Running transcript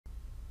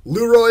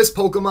Lueroi's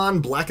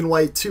Pokemon Black and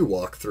White 2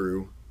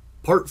 walkthrough,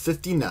 Part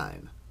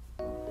 59.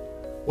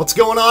 What's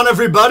going on,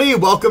 everybody?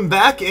 Welcome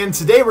back, and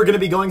today we're going to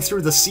be going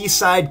through the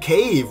Seaside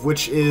Cave,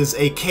 which is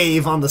a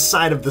cave on the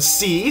side of the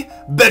sea.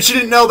 Bet you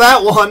didn't know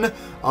that one!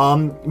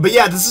 But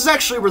yeah, this is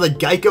actually where the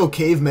Geico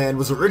Caveman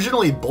was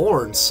originally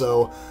born,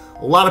 so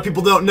a lot of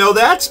people don't know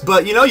that,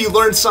 but you know, you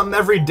learn something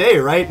every day,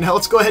 right? Now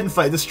let's go ahead and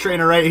fight this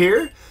trainer right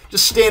here,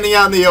 just standing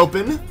out in the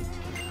open.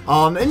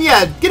 And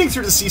yeah, getting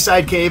through the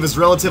Seaside Cave is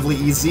relatively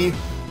easy.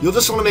 You'll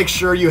just want to make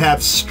sure you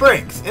have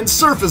strength, and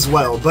surf as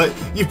well, but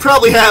you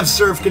probably have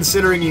surf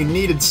considering you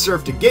needed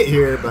surf to get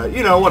here, but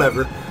you know,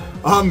 whatever.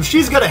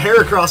 She's got a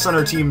Heracross on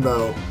her team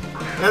though.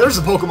 Now there's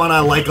a Pokemon I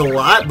like a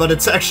lot, but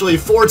it's actually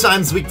 4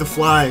 times weak to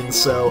flying,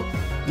 so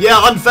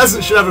yeah,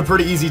 Unpheasant should have a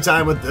pretty easy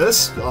time with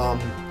this.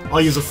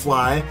 I'll use a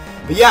fly.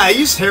 But yeah, I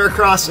used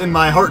Heracross in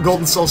my Heart Gold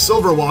and Soul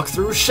Silver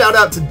walkthrough. Shout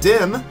out to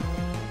Dim,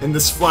 and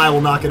this fly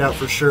will knock it out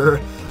for sure.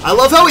 I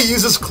love how he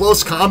uses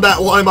close combat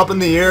while I'm up in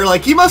the air.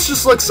 Like, he must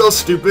just look so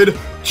stupid,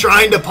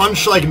 trying to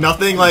punch like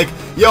nothing. Like,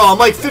 yo, I'm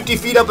like 50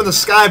 feet up in the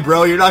sky,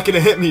 bro. You're not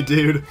gonna hit me,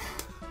 dude.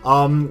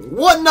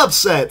 What an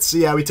upset. So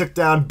yeah, we took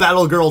down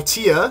Battle Girl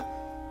Tia,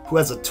 who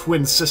has a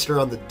twin sister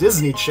on the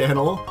Disney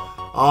Channel.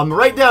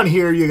 Right down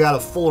here, you got a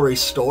full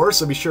restore,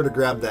 so be sure to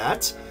grab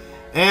that.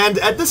 And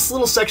at this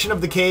little section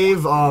of the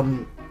cave,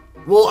 well,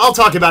 I'll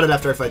talk about it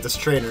after I fight this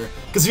trainer,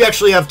 because you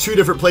actually have 2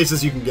 different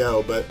places you can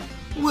go, but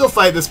we'll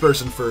fight this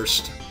person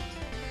first.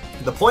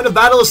 The point of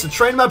battle is to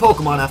train my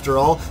Pokemon, after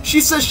all. She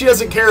says she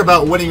doesn't care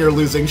about winning or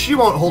losing. She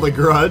won't hold a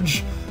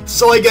grudge.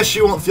 So I guess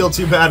she won't feel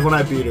too bad when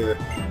I beat her.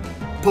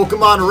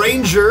 Pokemon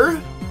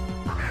Ranger.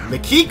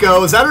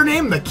 Makiko, is that her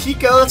name?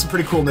 Makiko? That's a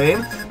pretty cool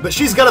name. But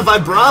she's got a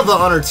Vibrava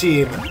on her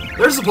team.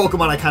 There's a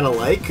Pokemon I kind of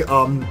like.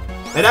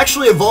 It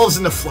actually evolves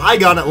into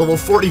Flygon at level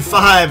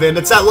 45, and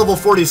it's at level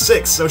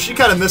 46, so she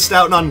kind of missed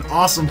out on an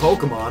awesome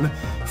Pokemon.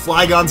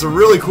 Flygon's a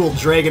really cool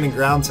Dragon and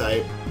Ground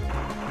type.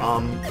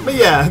 But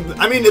yeah,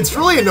 I mean, it's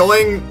really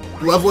annoying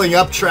leveling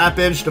up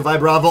Trapinch to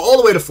Vibrava all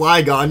the way to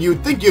Flygon.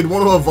 You'd think you'd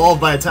want to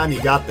evolve by the time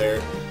you got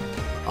there.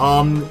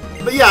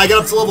 But yeah, I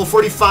got up to level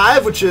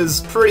 45, which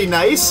is pretty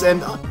nice,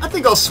 and I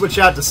think I'll switch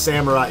out to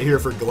Samurai here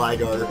for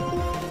Gligar.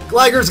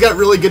 Gligar's got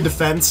really good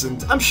defense,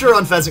 and I'm sure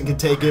Unpheasant can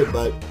take it,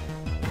 but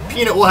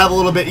Peanut will have a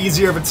little bit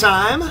easier of a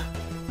time.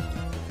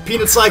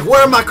 Peanut's like,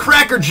 where are my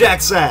Cracker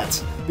Jacks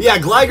at? But yeah,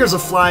 Gligar's a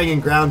flying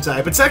and ground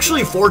type. It's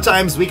actually 4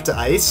 times weak to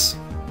ice.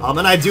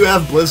 And I do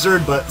have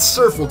Blizzard, but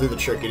Surf will do the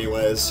trick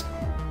anyways.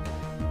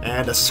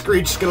 And a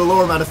Screech's gonna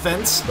lower my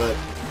defense, but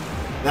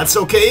that's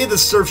okay, the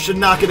Surf should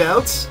knock it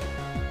out.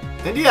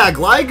 And yeah,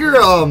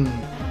 Gligar,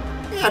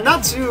 yeah,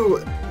 not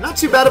too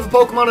bad of a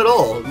Pokemon at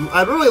all.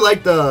 I really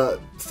like the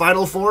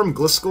final form,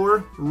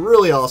 Gliscor.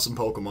 Really awesome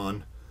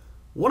Pokemon.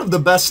 One of the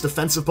best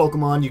defensive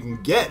Pokemon you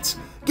can get.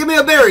 Give me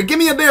a berry, give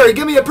me a berry,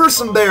 give me a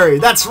person berry.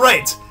 That's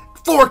right.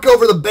 Fork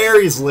over the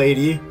berries,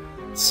 lady.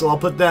 So I'll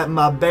put that in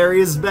my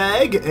berries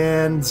bag,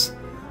 and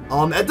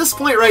at this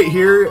point right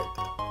here,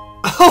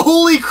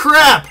 holy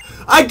crap!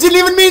 I didn't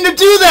even mean to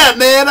do that,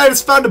 man! I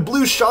just found a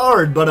blue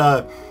shard,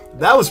 but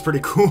that was pretty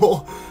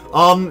cool.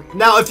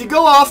 Now if you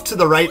go off to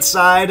the right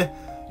side,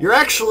 you're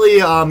actually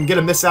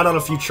gonna miss out on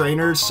a few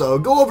trainers, so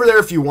go over there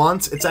if you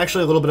want. It's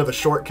actually a little bit of a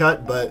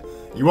shortcut, but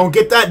you won't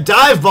get that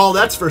dive ball,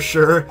 that's for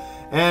sure.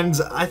 And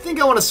I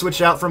think I want to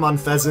switch out from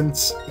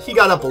Unpheasant. He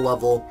got up a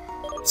level.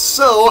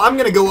 So, I'm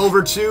gonna go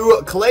over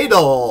to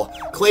Claydol.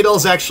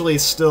 Claydol's actually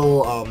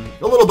still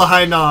a little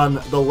behind on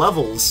the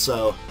levels,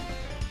 so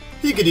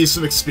he could use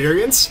some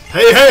experience.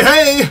 Hey, hey,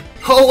 hey!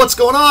 Oh, what's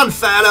going on,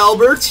 Fat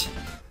Albert?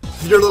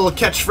 Your little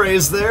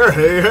catchphrase there,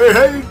 hey, hey,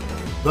 hey!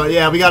 But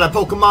yeah, we got a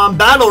Pokemon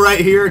battle right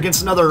here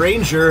against another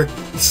Ranger.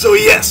 So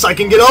yes, I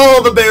can get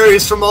all the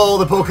berries from all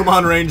the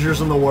Pokemon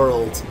Rangers in the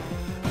world.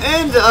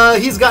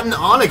 And he's got an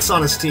Onix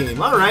on his team.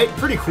 Alright,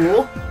 pretty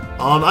cool.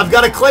 I've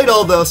got a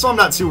Claydol though, so I'm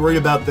not too worried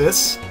about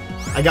this.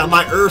 I got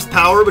my Earth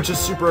Power, which is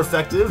super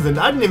effective, and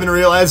I didn't even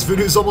realize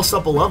Voodoo's almost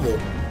up a level.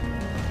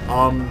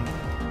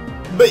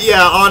 But yeah,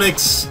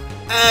 Onix,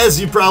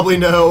 as you probably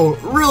know,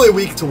 really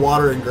weak to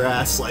water and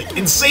grass, like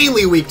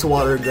insanely weak to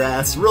water and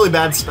grass, really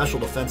bad special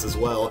defense as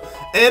well.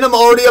 And I'm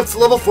already up to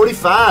level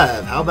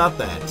 45, how about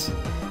that?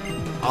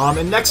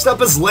 And next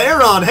up is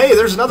Lairon. Hey,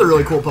 there's another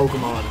really cool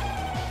Pokemon.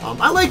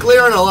 I like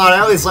Lairon a lot. I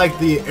always like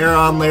the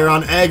Aeron,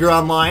 Lairon,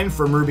 Aggron line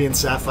from Ruby and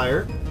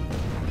Sapphire.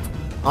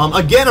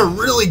 Again, a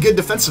really good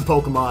defensive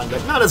Pokemon,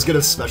 but not as good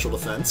as special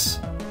defense.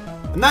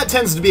 And that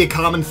tends to be a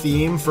common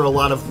theme for a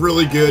lot of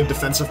really good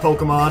defensive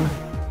Pokemon.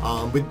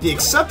 With the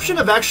exception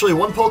of actually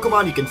one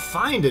Pokemon you can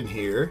find in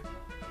here.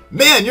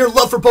 Man, your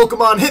love for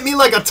Pokemon hit me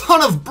like a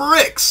ton of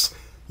bricks!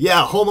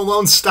 Yeah, Home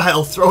Alone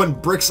style, throwing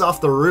bricks off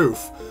the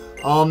roof.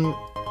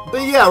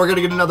 But yeah, we're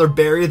gonna get another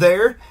berry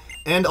there.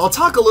 And I'll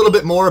talk a little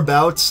bit more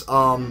about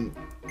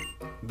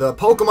the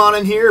Pokemon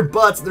in here,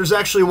 but there's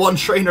actually one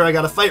trainer I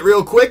gotta fight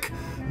real quick.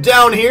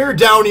 Down here,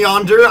 down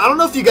yonder. I don't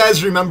know if you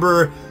guys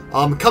remember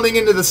coming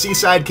into the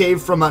Seaside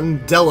Cave from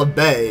Undella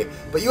Bay,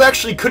 but you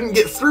actually couldn't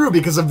get through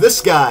because of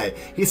this guy.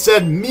 He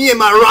said, "Me and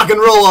my rock and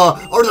roller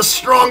are the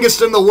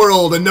strongest in the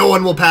world and no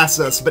one will pass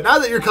us." But now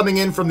that you're coming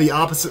in from the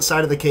opposite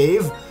side of the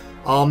cave,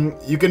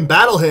 you can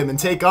battle him and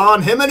take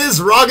on him and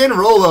his rock and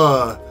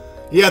roller.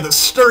 Yeah, the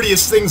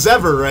sturdiest things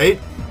ever, right?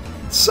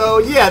 So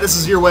yeah, this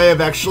is your way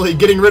of actually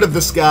getting rid of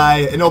this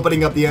guy and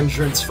opening up the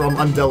entrance from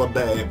Undella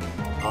Bay.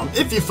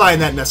 If you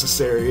find that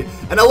necessary.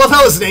 And I love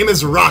how his name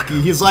is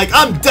Rocky. He's like,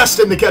 "I'm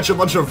destined to catch a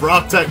bunch of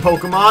rock-type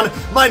Pokemon.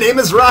 My name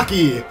is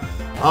Rocky."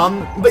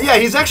 But yeah,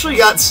 he's actually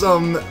got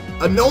some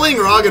annoying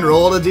rock and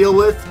roll to deal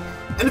with.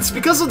 And it's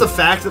because of the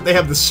fact that they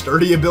have the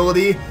sturdy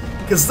ability.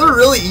 Because they're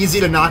really easy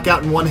to knock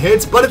out in one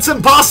hit, but it's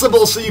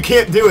impossible, so you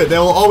can't do it.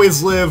 They'll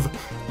always live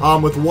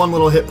with one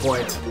little hit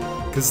point.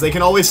 Because they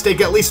can always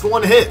take at least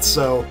one hit,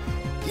 so...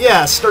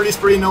 yeah, sturdy's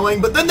pretty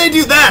annoying, but then they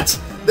do that!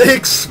 They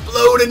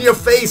explode in your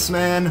face,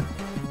 man!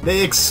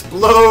 They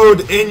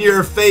explode in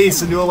your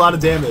face and do a lot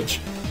of damage.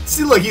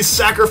 See, look, he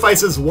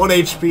sacrifices 1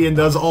 HP and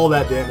does all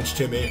that damage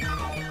to me.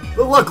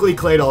 But luckily,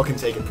 Claydol can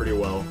take it pretty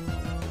well.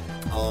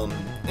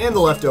 And the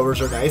leftovers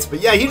are nice, but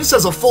yeah, he just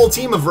has a full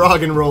team of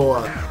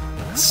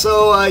Roggenrola.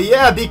 So,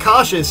 yeah, be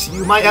cautious.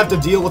 You might have to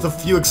deal with a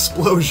few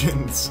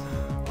explosions.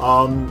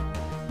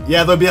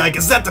 Yeah, they'll be like,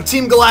 "Is that the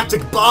Team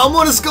Galactic Bomb?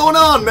 What is going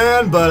on,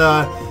 man?" But,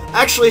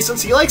 actually,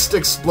 since he likes to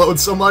explode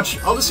so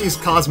much, I'll just use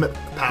Cosmic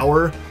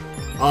Power.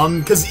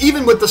 Because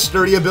even with the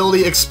sturdy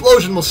ability,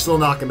 Explosion will still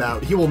knock him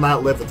out. He will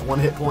not live with 1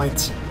 hit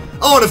point.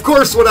 Oh, and of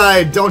course, when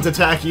I don't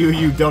attack you,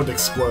 you don't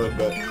explode,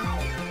 but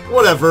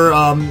whatever.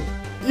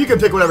 You can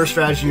pick whatever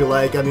strategy you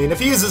like. I mean, if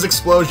he uses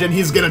Explosion,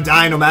 he's gonna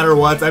die no matter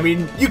what. I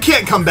mean, you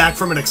can't come back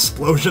from an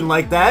explosion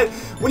like that.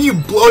 When you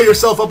blow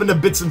yourself up into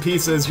bits and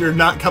pieces, you're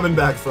not coming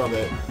back from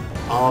it.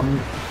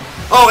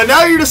 Oh, and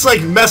now you're just,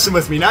 like, messing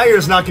with me. Now you're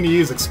just not gonna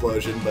use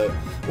Explosion, but...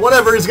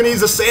 whatever, he's gonna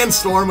use a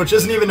Sandstorm, which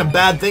isn't even a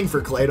bad thing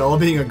for Claydol,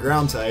 being a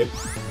ground type.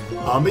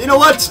 But you know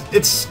what?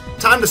 It's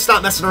time to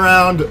stop messing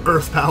around.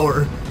 Earth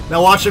Power.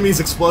 Now watch him use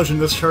Explosion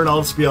this turn,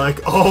 I'll just be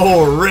like,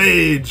 "Oh,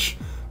 rage!"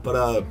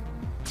 But,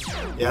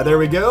 yeah, there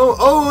we go.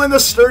 Oh, and the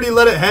sturdy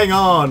let it hang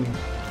on.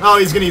 Oh,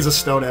 he's gonna use a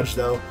Stone Edge,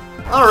 though.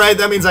 Alright,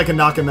 that means I can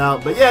knock him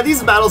out. But yeah,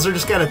 these battles are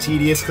just kind of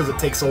tedious because it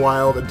takes a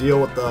while to deal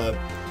with the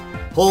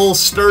whole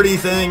sturdy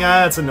thing.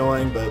 It's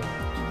annoying, but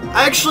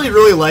I actually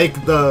really like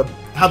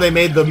how they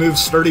made the move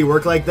Sturdy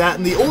work like that.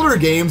 In the older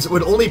games, it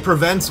would only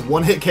prevent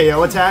 1-hit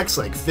KO attacks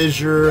like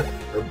Fissure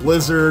or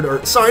Blizzard,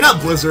 or sorry,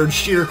 not Blizzard,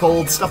 Sheer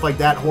Cold, stuff like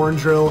that, Horn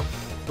Drill,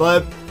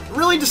 but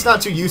really just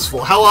not too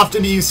useful. How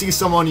often do you see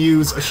someone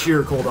use a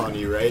Sheer Cold on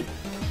you, right?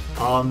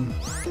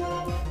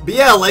 But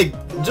yeah, like,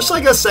 just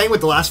like I was saying with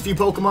the last few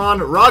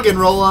Pokemon,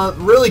 Roggenrola,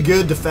 really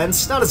good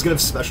defense, not as good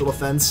of special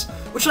defense,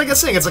 which like I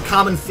was saying, it's a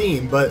common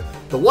theme, but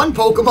the one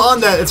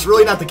Pokemon that it's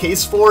really not the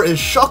case for is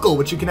Shuckle,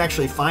 which you can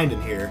actually find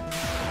in here.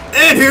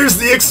 And here's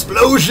the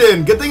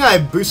explosion! Good thing I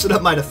boosted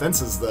up my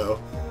defenses, though.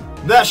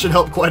 That should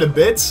help quite a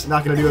bit.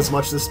 Not gonna do as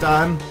much this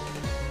time.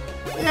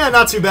 Yeah,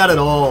 not too bad at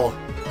all.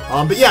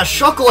 But yeah,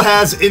 Shuckle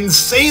has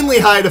insanely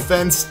high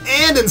defense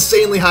and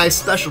insanely high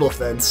special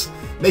defense,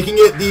 making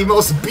it the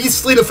most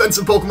beastly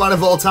defensive Pokemon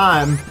of all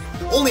time.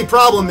 Only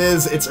problem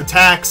is its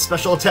attack,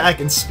 special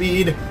attack, and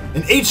speed,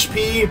 and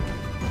HP,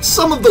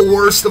 some of the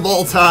worst of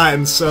all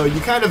time, so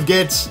you kind of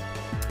get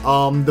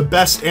the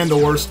best and the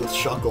worst with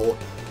Shuckle.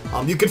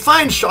 You can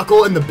find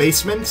Shuckle in the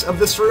basement of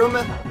this room,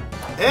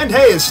 and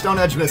hey, his Stone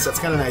Edge missed, that's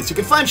kind of nice. You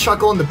can find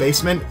Shuckle in the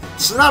basement,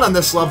 so not on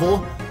this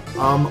level.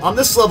 On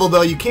this level,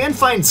 though, you can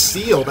find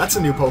Seel, that's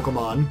a new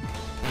Pokemon.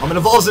 It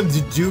evolves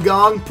into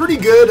Dugong, pretty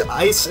good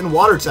ice and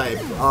water type.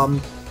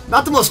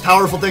 Not the most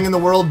powerful thing in the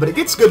world, but it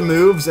gets good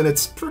moves, and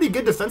it's pretty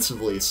good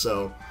defensively,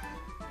 so...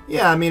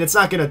 yeah, I mean, it's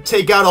not gonna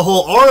take out a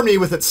whole army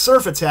with its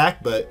Surf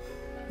attack, but,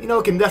 you know,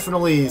 it can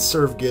definitely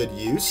serve good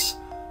use.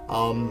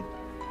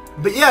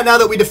 But yeah, now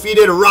that we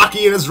defeated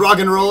Rocky and his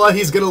Roggenrola,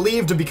 he's gonna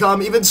leave to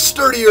become even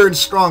sturdier and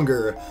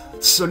stronger.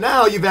 So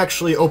now you've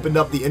actually opened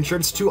up the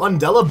entrance to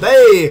Undella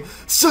Bay.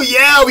 So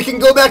yeah, we can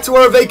go back to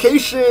our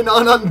vacation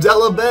on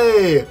Undella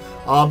Bay.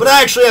 But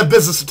I actually have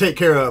business to take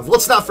care of.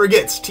 Let's not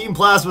forget, Team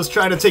Plasma's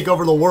trying to take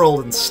over the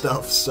world and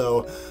stuff,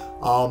 so...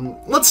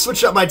 let's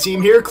switch up my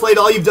team here.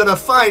 Claydol, you've done a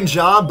fine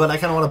job, but I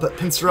kind of want to put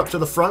Pinsir up to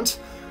the front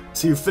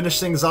to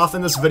finish things off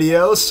in this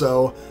video,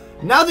 so...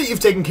 now that you've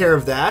taken care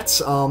of that,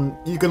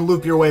 you can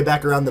loop your way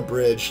back around the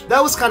bridge.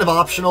 That was kind of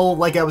optional,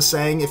 like I was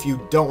saying, if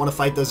you don't want to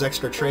fight those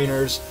extra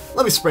trainers.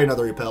 Let me spray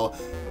another repel.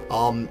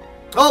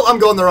 Oh, I'm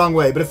going the wrong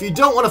way, but if you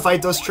don't want to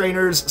fight those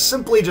trainers,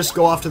 simply just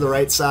go off to the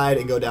right side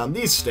and go down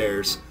these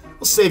stairs.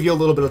 We'll save you a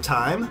little bit of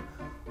time.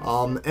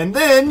 And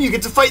then you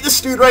get to fight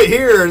this dude right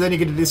here, then you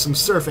get to do some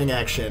surfing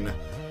action.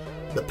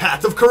 The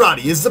path of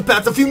karate is the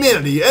path of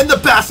humanity, and the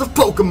path of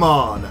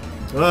Pokemon!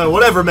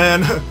 Whatever,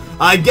 man.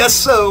 I guess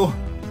so.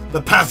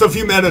 The path of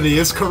humanity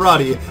is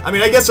karate. I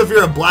mean, I guess if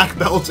you're a black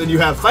belt and you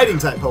have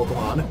fighting-type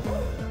Pokemon.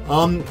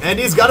 And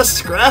he's got a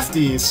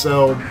Scrafty,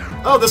 so...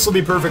 oh, this will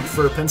be perfect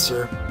for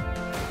Pinsir.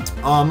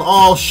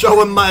 I'll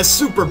show him my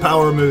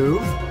superpower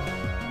move.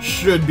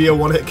 Should be a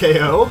one-hit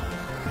KO.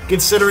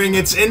 considering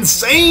it's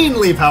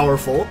insanely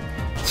powerful.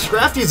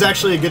 Scrafty is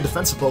actually a good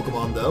defensive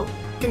Pokemon, though.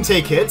 Can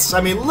take hits. I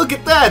mean, look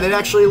at that! It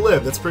actually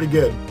lived. That's pretty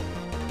good.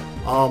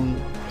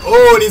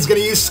 Oh, and he's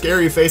gonna use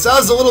Scary Face. I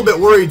was a little bit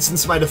worried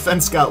since my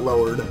defense got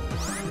lowered.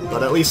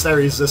 But at least I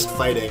resist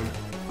fighting.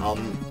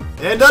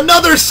 And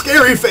another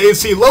Scary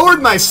Face! He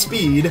lowered my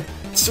speed,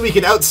 so he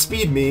could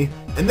outspeed me.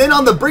 And then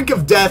on the brink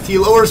of death, he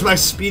lowers my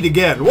speed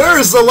again. Where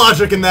is the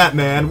logic in that,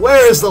 man?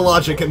 Where is the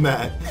logic in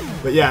that?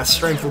 But yeah,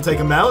 Strength will take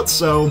him out,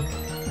 so...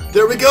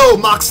 There we go!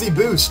 Moxie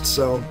Boost,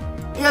 so...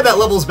 Yeah, that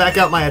levels back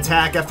out my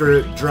attack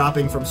after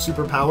dropping from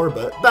Superpower,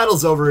 but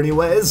battle's over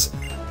anyways.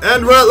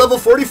 And we're at level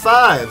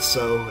 45,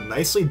 so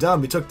nicely done.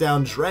 We took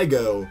down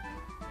Drago.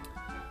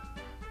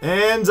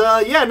 And,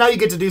 yeah, now you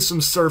get to do some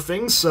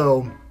surfing,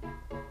 so...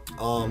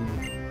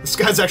 This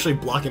guy's actually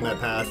blocking my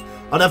path.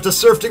 I'd have to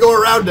surf to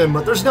go around him,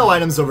 but there's no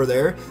items over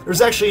there. There's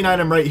actually an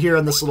item right here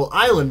on this little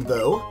island,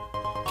 though.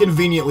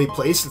 Conveniently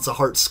placed, it's a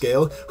heart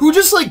scale. Who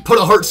just, like, put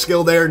a heart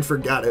scale there and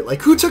forgot it?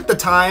 Like, who took the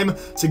time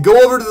to go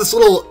over to this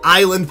little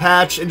island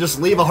patch and just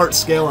leave a heart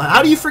scale?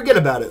 How do you forget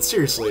about it?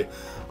 Seriously.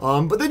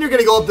 But then you're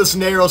gonna go up this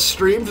narrow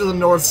stream to the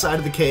north side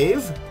of the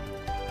cave.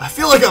 I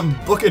feel like I'm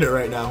booking it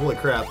right now, holy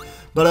crap.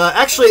 But,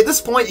 actually, at this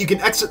point, you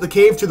can exit the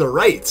cave to the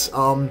right.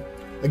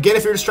 Again,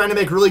 if you're just trying to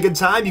make really good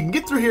time, you can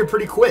get through here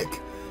pretty quick.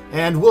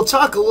 And we'll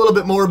talk a little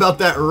bit more about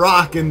that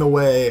rock in the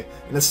way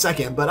in a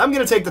second, but I'm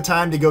going to take the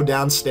time to go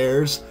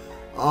downstairs.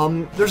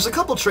 There's a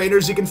couple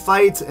trainers you can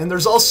fight, and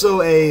there's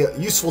also a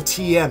useful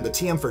TM, the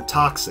TM for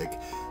Toxic.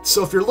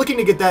 So if you're looking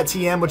to get that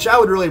TM, which I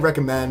would really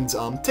recommend,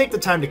 take the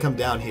time to come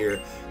down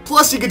here.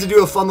 Plus, you get to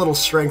do a fun little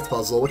strength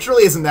puzzle, which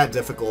really isn't that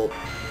difficult.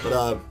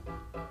 But,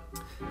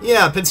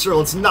 yeah, Pinsir,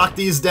 let's knock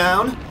these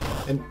down.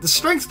 And the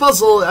strength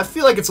puzzle, I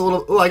feel like it's a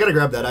little... Oh, I gotta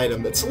grab that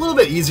item. It's a little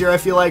bit easier, I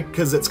feel like,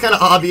 because it's kind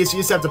of obvious. You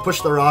just have to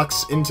push the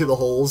rocks into the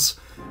holes.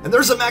 And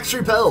there's a Max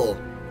Repel.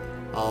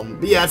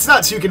 But yeah, it's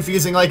not too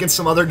confusing like in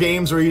some other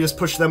games where you just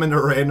push them into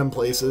random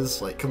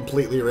places, like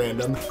completely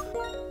random.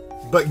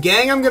 But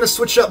gang, I'm gonna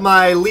switch up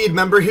my lead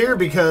member here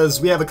because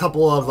we have a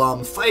couple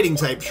of fighting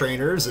type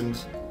trainers, and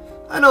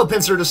I know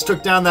Pinsir just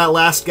took down that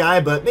last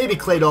guy, but maybe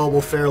Claydol will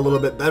fare a little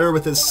bit better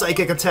with his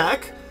psychic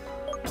attack.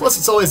 Plus,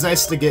 it's always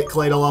nice to get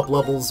Claydol up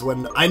levels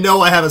when I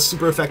know I have a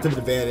super effective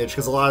advantage,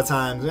 because a lot of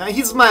times,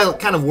 he's my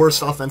kind of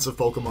worst offensive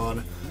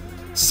Pokemon.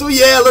 So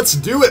yeah, let's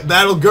do it,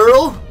 Battle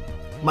Girl!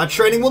 My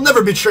training will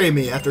never betray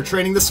me. After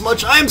training this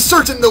much, I am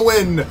certain to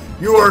win!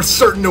 You are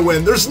certain to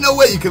win. There's no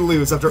way you can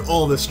lose after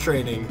all this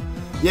training.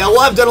 Yeah,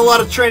 well, I've done a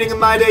lot of training in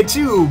my day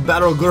too,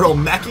 Battle Girl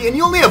Mackie, and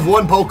you only have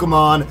one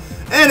Pokemon,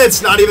 and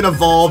it's not even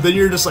evolved, and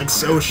you're just like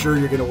so sure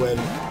you're gonna win.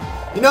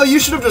 You know, you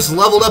should have just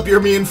leveled up your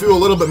Mienfoo a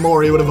little bit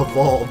more, he would have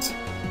evolved.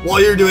 While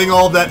you're doing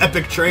all that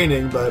epic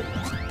training, but...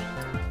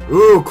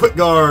 Ooh, Quick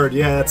Guard,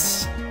 yeah,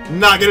 it's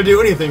not gonna do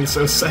anything,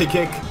 so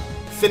Psychic.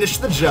 Finish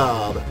the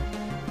job.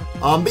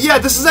 But yeah,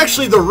 this is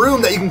actually the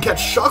room that you can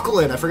catch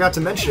Shuckle in, I forgot to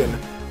mention.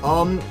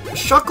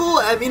 Shuckle,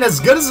 I mean,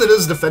 as good as it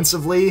is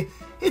defensively,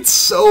 it's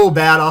so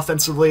bad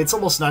offensively, it's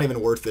almost not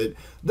even worth it.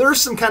 There are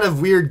some kind of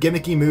weird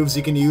gimmicky moves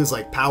you can use,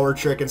 like Power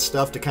Trick and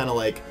stuff, to kind of,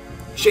 like,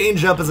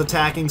 change up his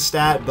attacking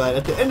stat, but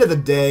at the end of the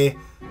day,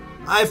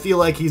 I feel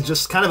like he's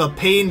just kind of a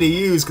pain to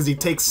use because he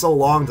takes so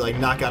long to like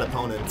knock out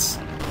opponents.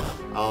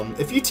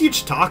 If you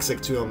teach Toxic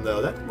to him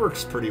though, that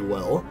works pretty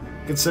well,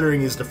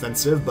 considering he's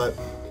defensive, but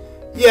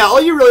yeah, all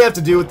you really have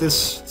to do with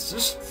this is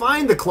just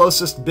find the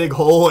closest big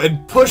hole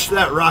and push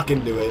that rock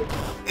into it.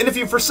 And if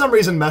you for some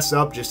reason mess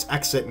up, just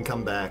exit and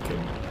come back,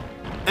 and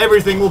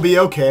everything will be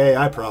okay,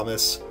 I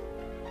promise.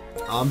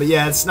 But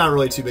yeah, it's not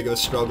really too big of a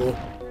struggle.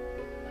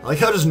 I like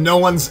how just no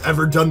one's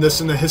ever done this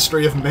in the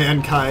history of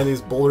mankind.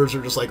 These boulders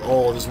are just like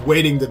all just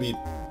waiting to be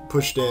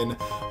pushed in.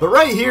 But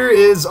right here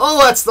is...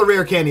 Oh, that's the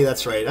rare candy,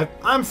 that's right.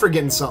 I'm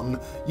forgetting something.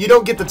 You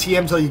don't get the TM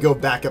until you go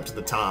back up to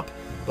the top.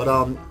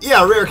 But,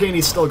 yeah, rare candy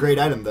is still a great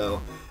item,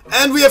 though.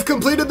 And we have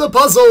completed the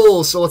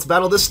puzzle! So let's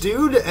battle this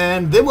dude,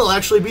 and then we'll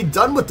actually be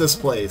done with this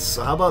place.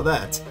 So how about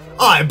that?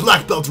 I,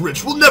 Black Belt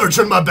Rich, will never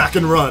turn my back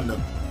and run.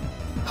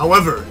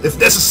 However, if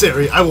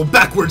necessary, I will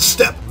backward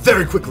step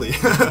very quickly.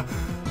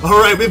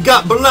 Alright, we've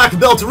got Black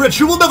Belt Rich,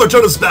 who will never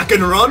turn us back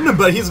and run,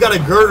 but he's got a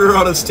girder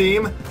on his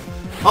team.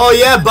 Oh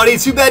yeah, buddy,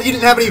 too bad you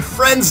didn't have any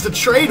friends to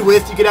trade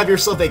with. You could have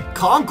yourself a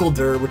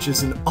Conkeldurr, which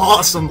is an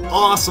awesome,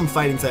 awesome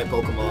fighting-type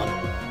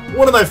Pokemon.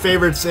 One of my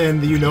favorites in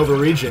the Unova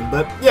region,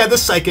 but yeah,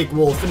 this Psychic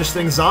will finish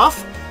things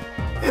off.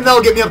 And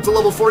that'll get me up to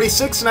level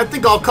 46, and I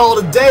think I'll call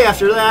it a day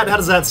after that. How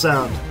does that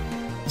sound?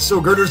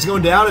 So Girder's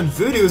going down, and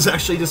Voodoo is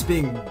actually just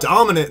being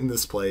dominant in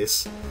this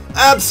place.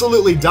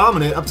 Absolutely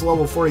dominant, up to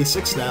level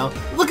 46 now.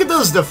 Look at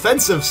those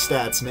defensive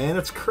stats, man.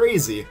 It's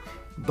crazy.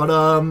 But,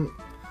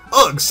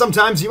 ugh,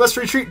 sometimes you must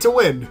retreat to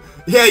win.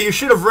 Yeah, you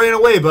should have ran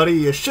away, buddy.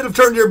 You should have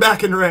turned your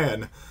back and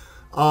ran.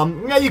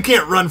 Yeah, you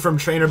can't run from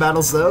trainer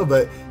battles, though,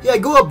 but yeah,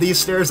 go up these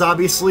stairs,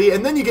 obviously,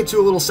 and then you get to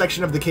a little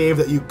section of the cave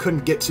that you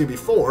couldn't get to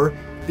before,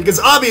 because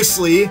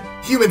obviously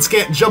humans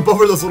can't jump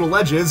over those little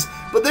ledges,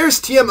 but there's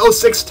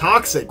TM06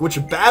 Toxic,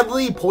 which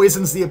badly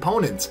poisons the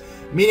opponent,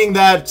 meaning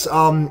that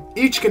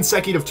each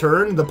consecutive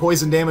turn, the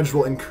poison damage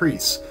will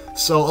increase.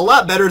 So a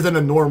lot better than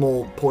a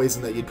normal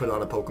poison that you'd put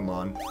on a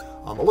Pokemon.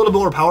 A little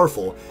more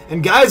powerful.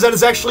 And guys, that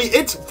is actually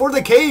it for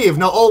the cave.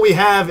 Now all we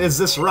have is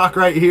this rock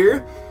right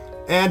here,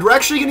 and we're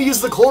actually going to use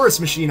the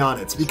Chorus Machine on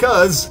it,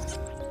 because,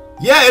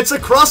 yeah, it's a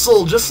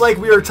Crustle, just like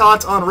we were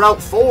taught on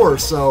Route 4,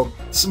 so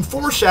some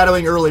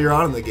foreshadowing earlier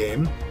on in the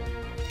game.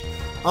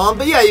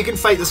 But yeah, you can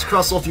fight this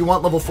Crustle if you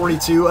want level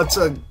 42. It's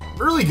a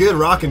really good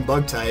rock and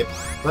bug type,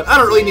 but I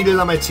don't really need it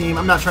on my team.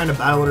 I'm not trying to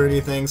battle it or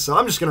anything, so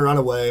I'm just going to run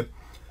away.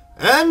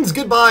 And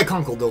goodbye,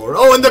 Conkeldurr.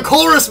 Oh, and the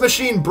Chorus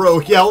Machine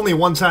broke! Yeah, only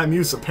one-time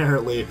use,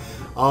 apparently.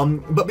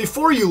 But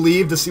before you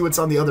leave to see what's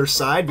on the other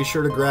side, be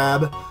sure to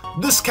grab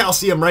this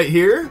Calcium right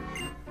here.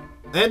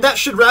 And that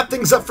should wrap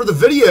things up for the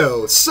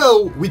video.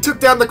 So, we took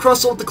down the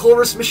Crustle with the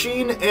Chorus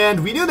Machine, and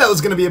we knew that was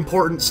going to be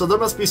important, so there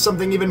must be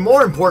something even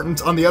more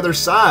important on the other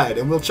side,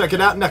 and we'll check it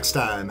out next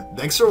time.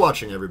 Thanks for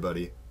watching,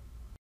 everybody.